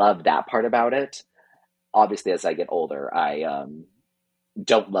I love that part about it. Obviously, as I get older, I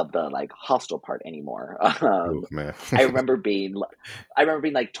don't love the like hostel part anymore. Oh man. I remember being, I remember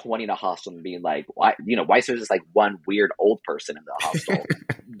being like 20 in a hostel and being like, why is there just like one weird old person in the hostel?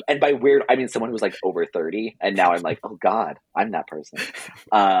 And by weird, I mean someone who was like over 30. And now I'm like, oh God, I'm that person.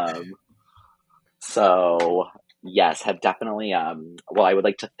 Um, so yes, have definitely, well, I would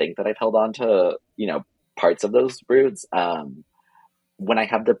like to think that I've held on to, parts of those roots. When I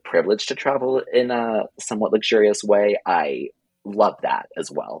have the privilege to travel in a somewhat luxurious way, I love that as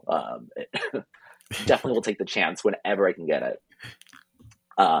well. Definitely will take the chance whenever I can get it.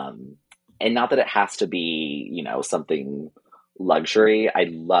 Um, and not that it has to be, something luxury. I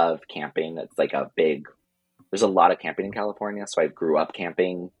love camping. It's like there's a lot of camping in California. So I grew up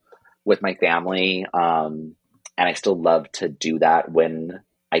camping with my family. And I still love to do that when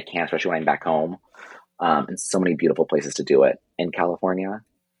I can, especially when I'm back home. And so many beautiful places to do it in California.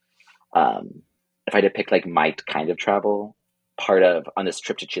 Um, if I had to pick like my kind of travel, part of on this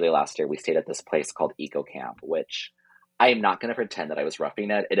trip to Chile last year, we stayed at this place called Eco Camp, which I am not going to pretend that I was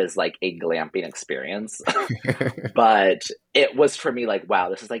roughing it. It is like a glamping experience, but it was for me like, wow,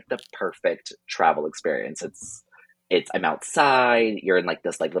 this is like the perfect travel experience. It's I'm outside, you're in like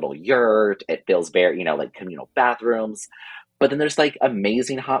this like little yurt. It feels very, like communal bathrooms, but then there's like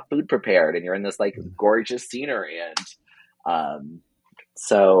amazing hot food prepared, and you're in this like gorgeous scenery, and um,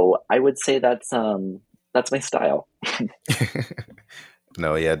 so I would say that's my style.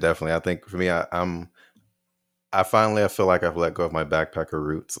 No, yeah, definitely. I think for me, I finally I feel like I've let go of my backpacker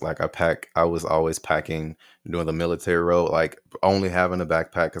roots. Like I was always packing, doing the military road, like only having a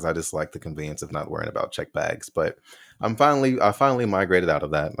backpack because I just like the convenience of not worrying about check bags. But I finally migrated out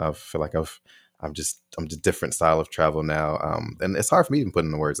of that. I feel like I'm just different style of travel now. And it's hard for me to even put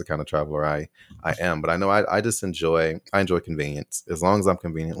into words the kind of traveler I am. But I know I enjoy convenience. As long as I'm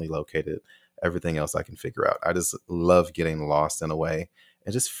conveniently located, everything else I can figure out. I just love getting lost in a way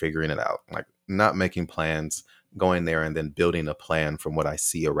and just figuring it out. Like not making plans, going there and then building a plan from what I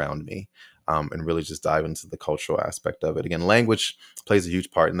see around me, and really just dive into the cultural aspect of it. Again, language plays a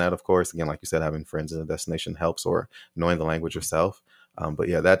huge part in that, of course. Again, like you said, having friends in a destination helps, or knowing the language yourself. But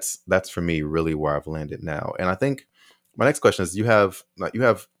yeah, that's for me really where I've landed now. And I think my next question is: we have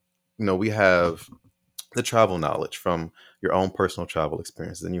the travel knowledge from your own personal travel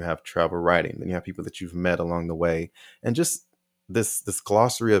experiences, then you have travel writing, then you have people that you've met along the way, and just this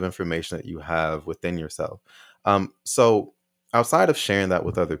glossary of information that you have within yourself. So outside of sharing that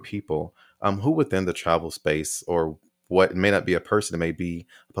with other people, who within the travel space, or what, it may not be a person, it may be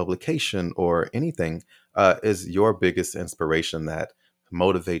a publication or anything, is your biggest inspiration that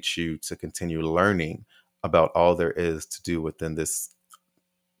motivates you to continue learning about all there is to do within Um,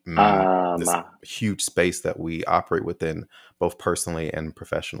 this huge space that we operate within, both personally and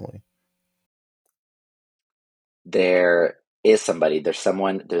professionally? there's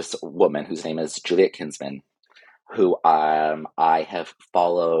a woman whose name is Juliet Kinsman, who I have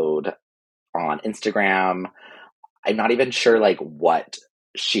followed on Instagram. I'm not even sure like what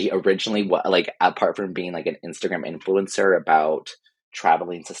she originally what like apart from being like an Instagram influencer about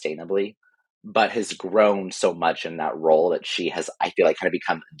traveling sustainably, but has grown so much in that role that she has, I feel like, kind of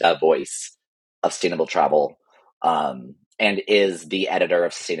become the voice of sustainable travel, and is the editor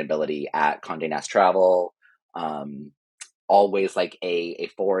of sustainability at Condé Nast Travel. Um, Always like a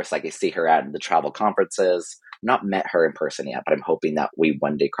force. Like I see her at the travel conferences. Not met her in person yet, but I'm hoping that we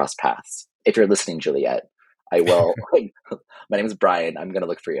one day cross paths. If you're listening, Juliet, I will. My name is Brian. I'm gonna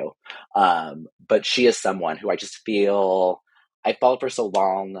look for you. But she is someone who I just feel I followed for so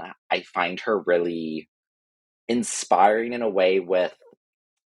long. I find her really inspiring in a way with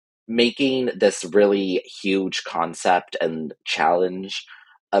making this really huge concept and challenge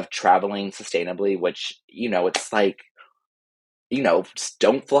of traveling sustainably, which, it's like,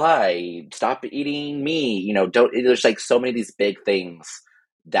 don't fly, stop eating meat, don't, there's like so many of these big things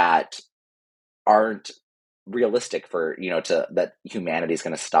that aren't realistic for, to that humanity is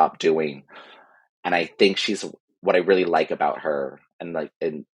going to stop doing. And I think she's what I really like about her, and like,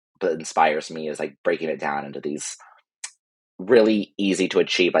 and that inspires me is like breaking it down into these really easy to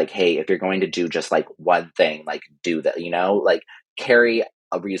achieve, like, hey, if you're going to do just like one thing, like do that, like carry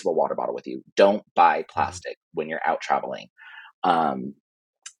a reusable water bottle with you, don't buy Mhm. plastic when you're out traveling. um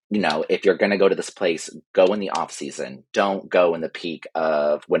if you're going to go to this place, go in the off season, don't go in the peak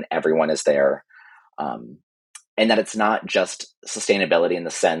of when everyone is there. um and that it's not just sustainability in the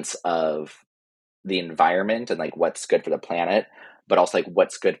sense of the environment and like what's good for the planet, but also like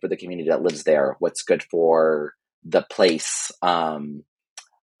what's good for the community that lives there, what's good for the place.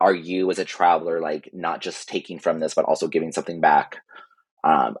 Are you as a traveler like not just taking from this but also giving something back?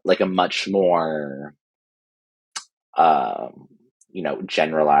 Like a much more um,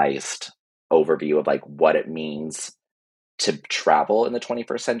 generalized overview of like what it means to travel in the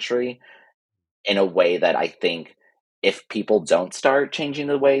 21st century, in a way that I think if people don't start changing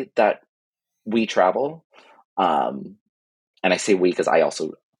the way that we travel, um, and I say we because I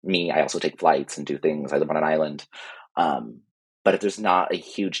also take flights and do things. I live on an island. Um, but if there's not a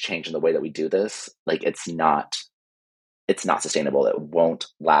huge change in the way that we do this, like it's not sustainable. It won't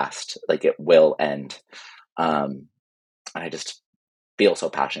last. Like it will end. Um, and I just feel so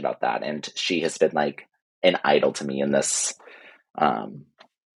passionate about that. And she has been like an idol to me in this, um,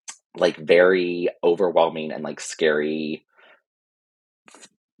 like very overwhelming and like scary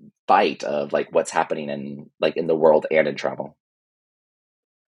fight of like what's happening in like in the world and in travel.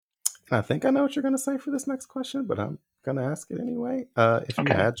 And I think I know what you're going to say for this next question, but I'm going to ask it anyway. If you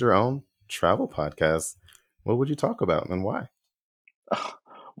Okay. had your own travel podcast, what would you talk about and why? Ugh.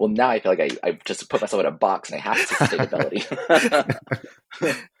 Well, now I feel like I just put myself in a box and I have to say sustainability.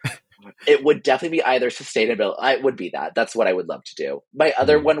 It would definitely be either sustainability. It would be that. That's what I would love to do. My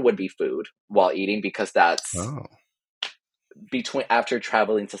other Mhm. one would be food while eating, because that's Oh. between after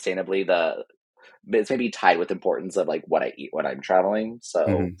traveling sustainably, it's maybe tied with importance of like what I eat when I'm traveling. So,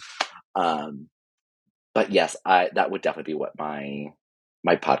 Mhm. um, but yes, I that would definitely be what my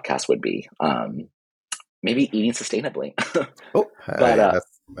podcast would be. Maybe eating sustainably, Oh, but hey,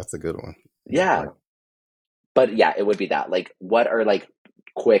 that's a good one. Yeah, yeah, like, but yeah, it would be that. Like, what are like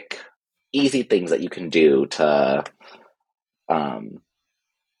quick, easy things that you can do to um,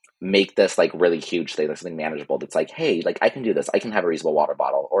 make this like really huge thing, like something manageable? That's like, hey, like I can do this. I can have a reusable water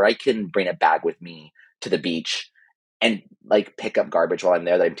bottle, or I can bring a bag with me to the beach and like pick up garbage while I'm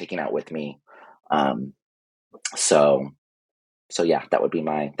there that I'm taking out with me. Um, so so yeah, that would be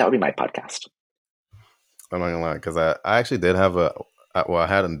my podcast. I'm not gonna lie, because I actually did have well, I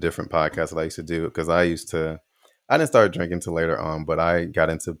had a different podcast that I used to do, because I didn't start drinking till later on, but I got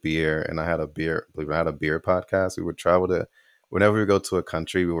into beer, and believe it, I had a beer podcast. We would travel to, whenever we go to a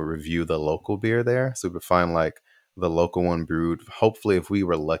country, we would review the local beer there. So we would find like the local one brewed. Hopefully, if we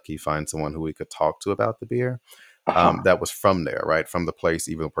were lucky, find someone who we could talk to about the beer, Uh-huh. that was from there, right? From the place,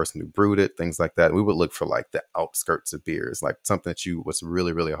 even the person who brewed it, things like that. We would look for like the outskirts of beers, like something that you was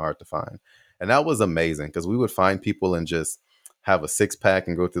really, really hard to find. And that was amazing, because we would find people and just have a 6 pack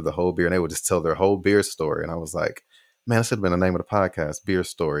and go through the whole beer, and they would just tell their whole beer story. And I was like, man, that should have been the name of the podcast, Beer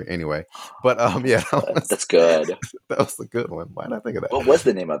Story. Anyway, but Oh, yeah, that's good. that was a good one. Why did I think of that? What was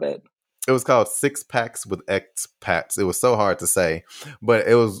the name of it? It was called Six Packs with Expats. It was so hard to say, but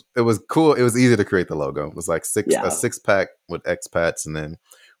it was cool. It was easy to create the logo. It was like a Yeah. 6 pack with expats, and then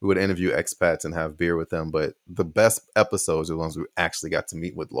we would interview expats and have beer with them. But the best episodes are the ones we actually got to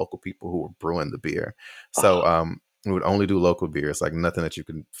meet with local people who were brewing the beer. So Oh, we would only do local beers, like nothing that you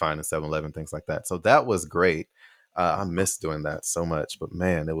can find in 7-Eleven, things like that. So that was great. I miss doing that so much, but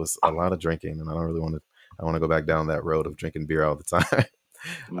man, it was a lot of drinking, and I don't really want to. I want to go back down that road of drinking beer all the time.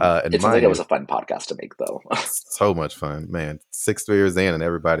 And it sounds like mind it was you, a fun podcast to make, though. so much fun, man. 6 years in, and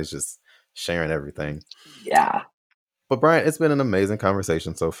everybody's just sharing everything. Yeah. But Brian, it's been an amazing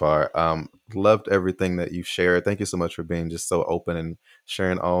conversation so far. Loved everything that you shared. Thank you so much for being just so open and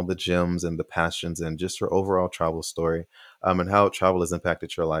sharing all the gems and the passions and just your overall travel story, and how travel has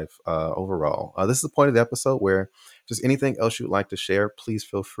impacted your life overall. This is the point of the episode where just anything else you'd like to share, please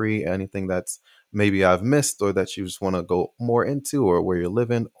feel free. Anything that's maybe I've missed or that you just want to go more into, or where you're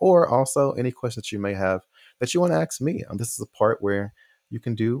living, or also any questions you may have that you want to ask me. This is a part where you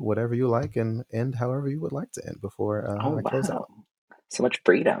can do whatever you like and end however you would like to end before Oh, I close wow. out. So much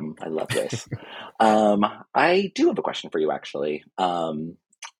freedom. I love this. I do have a question for you, actually. Well,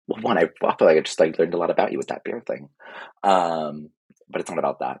 one, I feel like I just like learned a lot about you with that beer thing. Um, but it's not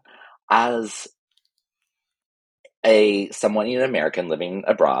about that. As a someone an American living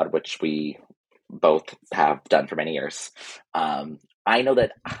abroad, which we both have done for many years, I know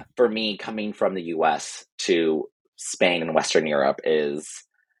that for me, coming from the U.S. to Spain and Western Europe is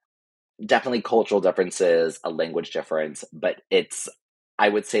definitely cultural differences, a language difference, but it's, I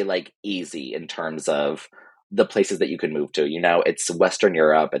would say, like easy in terms of the places that you could move to. You know, it's Western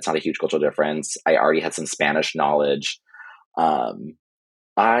Europe, it's not a huge cultural difference. I already had some Spanish knowledge. Um,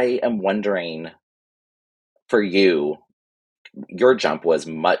 I am wondering for you, your jump was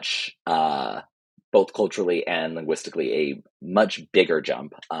much, both culturally and linguistically, a much bigger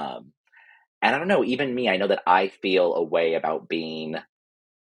jump. And I don't know, even me, I know that I feel a way about being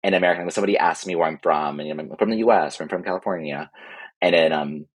an American. When somebody asks me where I'm from, and I'm from the US or I'm from California, and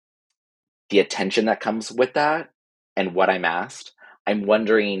then the attention that comes with that and what I'm asked, I'm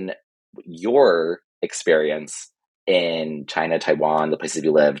wondering your experience in China, Taiwan, the places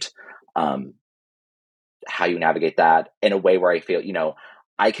you lived, um, how you navigate that in a way where I feel,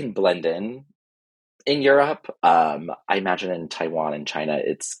 I can blend in Europe. I imagine in Taiwan and China,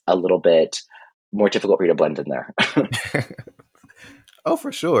 it's a little bit more difficult for you to blend in there. Oh,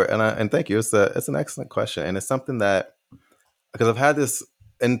 for sure, and thank you. It's an excellent question, and it's something that, because I've had this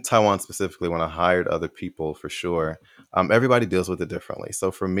in Taiwan specifically when I hired other people for sure. Everybody deals with it differently.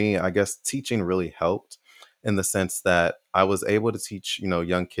 So for me, I guess teaching really helped in the sense that I was able to teach,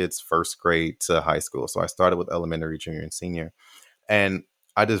 young kids first grade to high school. So I started with elementary, junior, and senior, and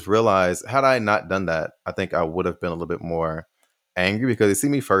I just realized had I not done that, I think I would have been a little bit more angry because they see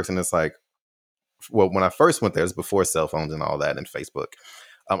me first, and it's like, well, when I first went there, it's before cell phones and all that and Facebook.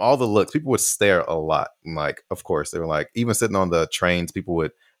 All the looks, people would stare a lot. Like, of course, they were like, even sitting on the trains, people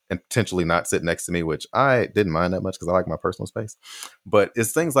would intentionally not sit next to me, which I didn't mind that much because I like my personal space. But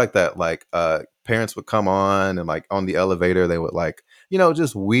it's things like that. Like, parents would come on and like on the elevator, they would like,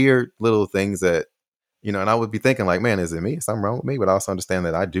 just weird little things that, and I would be thinking like, man, is it me? Is something wrong with me? But I also understand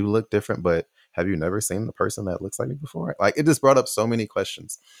that I do look different. But have you never seen the person that looks like me before? Like, it just brought up so many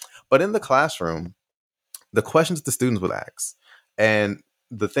questions. But in the classroom, the questions the students would ask and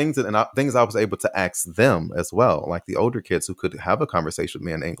the things things I was able to ask them as well, like the older kids who could have a conversation with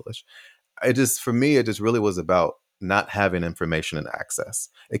me in English. It just, for me, it just really was about not having information and access,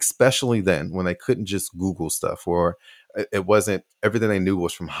 especially then when they couldn't just Google stuff, or it wasn't everything they knew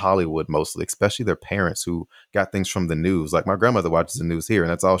was from Hollywood mostly, especially their parents who got things from the news. Like my grandmother watches the news here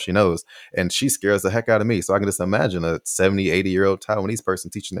and that's all she knows. And she scares the heck out of me. So I can just imagine a 70, 80-year-old Taiwanese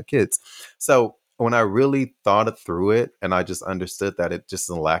person teaching their kids. So when I really thought it through it and I just understood that it just is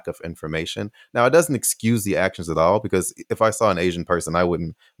a lack of information. Now, it doesn't excuse the actions at all, because if I saw an Asian person, I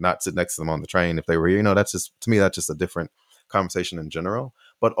wouldn't not sit next to them on the train if they were here. That's just, to me, that's just a different conversation in general.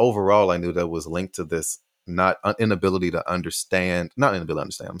 But overall, I knew that was linked to this not inability to understand, not inability to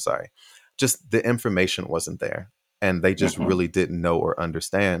understand, I'm sorry. Just the information wasn't there. And they just Hmm. really didn't know or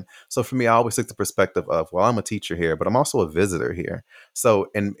understand. So for me, I always took the perspective of, well, I'm a teacher here, but I'm also a visitor here. So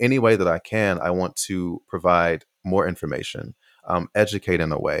in any way that I can, I want to provide more information, educate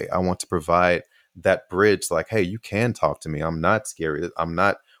in a way. I want to provide that bridge, like, hey, you can talk to me. I'm not scary. I'm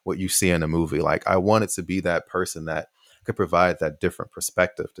not what you see in a movie. Like, I wanted to be that person that could provide that different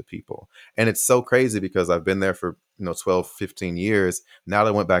perspective to people. And it's so crazy because I've been there for, 12, 15 years. Now that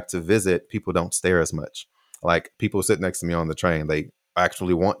I went back to visit, people don't stare as much. Like, people sit next to me on the train, they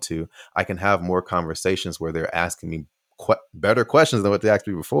actually want to. I can have more conversations where they're asking me better questions than what they asked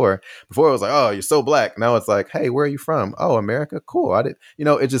me before. Before it was like, oh, you're so black. Now it's like, hey, where are you from? Oh, America. Cool. I did.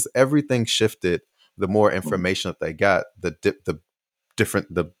 It just everything shifted. The more Mm. information that they got, the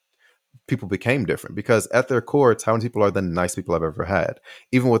different the people became different because at their core, Taiwanese people are the nice people I've ever had.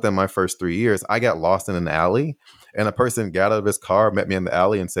 Even within my first 3 years, I got lost in an alley and a person got out of his car, met me in the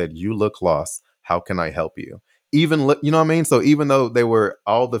alley and said, you look lost. How can I help you? Even, you know what I mean? So even though they were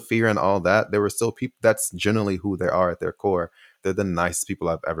all the fear and all that, there were still people, that's generally who they are at their core. They're the nicest people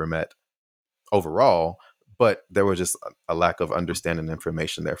I've ever met overall, but there was just a lack of understanding and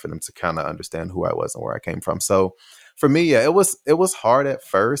information there for them to kind of understand who I was and where I came from. So for me, yeah, it was hard at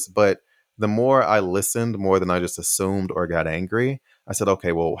first, but the more I listened, more than I just assumed or got angry, I said,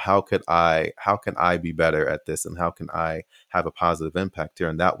 okay, well, how can I be better at this and how can I have a positive impact here?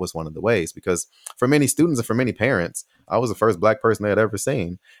 And that was one of the ways because for many students and for many parents, I was the first black person they had ever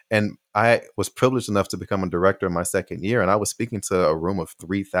seen. And I was privileged enough to become a director in my second year. And I was speaking to a room of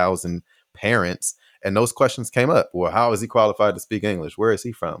 3,000 parents. And those questions came up. Well, how is he qualified to speak English? Where is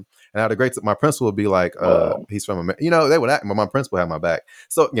he from? And I had a great, my principal would be like, Whoa. he's from America. They would act, my principal had my back.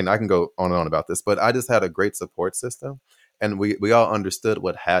 So again, I can go on and on about this, but I just had a great support system and we all understood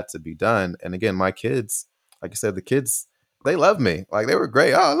what had to be done. And again, my kids, like I said, the kids, they loved me. Like they were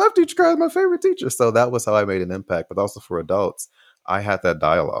great. Oh, I love teacher Carl, my favorite teacher. So that was how I made an impact. But also for adults, I had that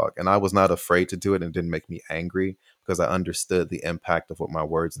dialogue and I was not afraid to do it and it didn't make me angry because I understood the impact of what my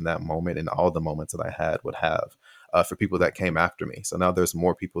words in that moment and all the moments that I had would have for people that came after me. So now there's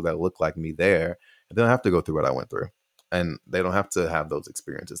more people that look like me there and they don't have to go through what I went through. And they don't have to have those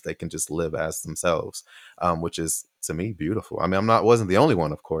experiences. They can just live as themselves, which is to me beautiful. I mean, wasn't the only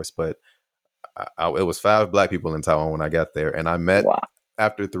one, of course, but it was 5 black people in Taiwan when I got there, and I met Wow.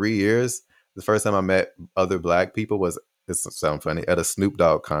 after 3 years. The first time I met other black people was, this sounds funny, at a Snoop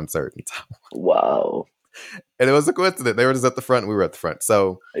Dogg concert in Taiwan, Whoa. and it was a coincidence. They were just at the front, and we were at the front.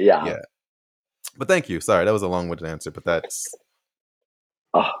 So Yeah. yeah, but thank you. Sorry, that was a long-winded answer, but that's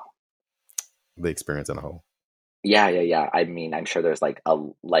Oh, the experience in a whole. yeah, yeah, yeah. I mean, I'm sure there's like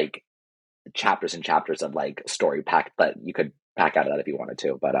chapters and chapters of like story packed that you could pack out of that if you wanted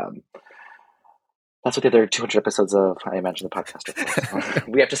to. But that's what the other 200 episodes of I Imagine the Podcast are for. So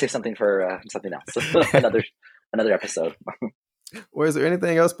we have to save something for something else. Another episode. Or is there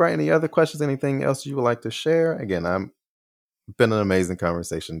anything else, Brian? Any other questions? Anything else you would like to share? Again, I'm been an amazing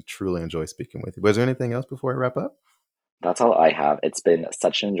conversation. Truly enjoy speaking with you. Was there anything else before I wrap up? That's all I have. It's been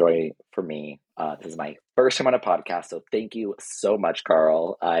such an joy for me. This is my first time on a podcast, so thank you so much,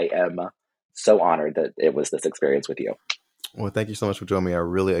 Carl. I am so honored that it was this experience with you. Well, thank you so much for joining me.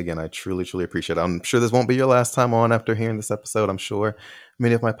 I truly, truly appreciate it. I'm sure this won't be your last time on after hearing this episode. I'm sure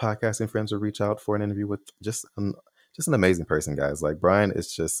many of my podcasting friends will reach out for an interview with just an amazing person, guys. Like Brian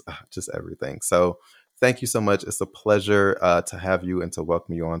is just everything. So thank you so much. It's a pleasure to have you and to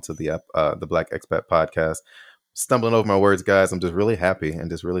welcome you on to the Black Expat Podcast. Stumbling over my words, guys. I'm just really happy and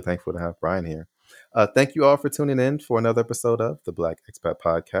just really thankful to have Brian here. Thank you all for tuning in for another episode of the Black Expat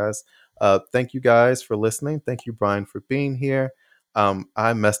Podcast. Thank you guys for listening. Thank you, Brian, for being here.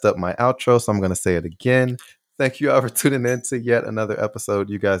 I messed up my outro, so I'm going to say it again. Thank you all for tuning in to yet another episode.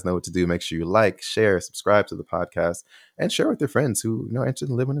 You guys know what to do. Make sure you like, share, subscribe to the podcast, and share with your friends who are interested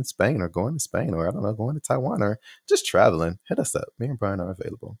in living in Spain or going to Spain or, I don't know, going to Taiwan or just traveling. Hit us up. Me and Brian are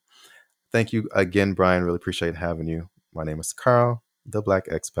available. Thank you again, Brian. Really appreciate having you. My name is Carl, the Black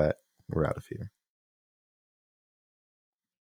Expat. We're out of here.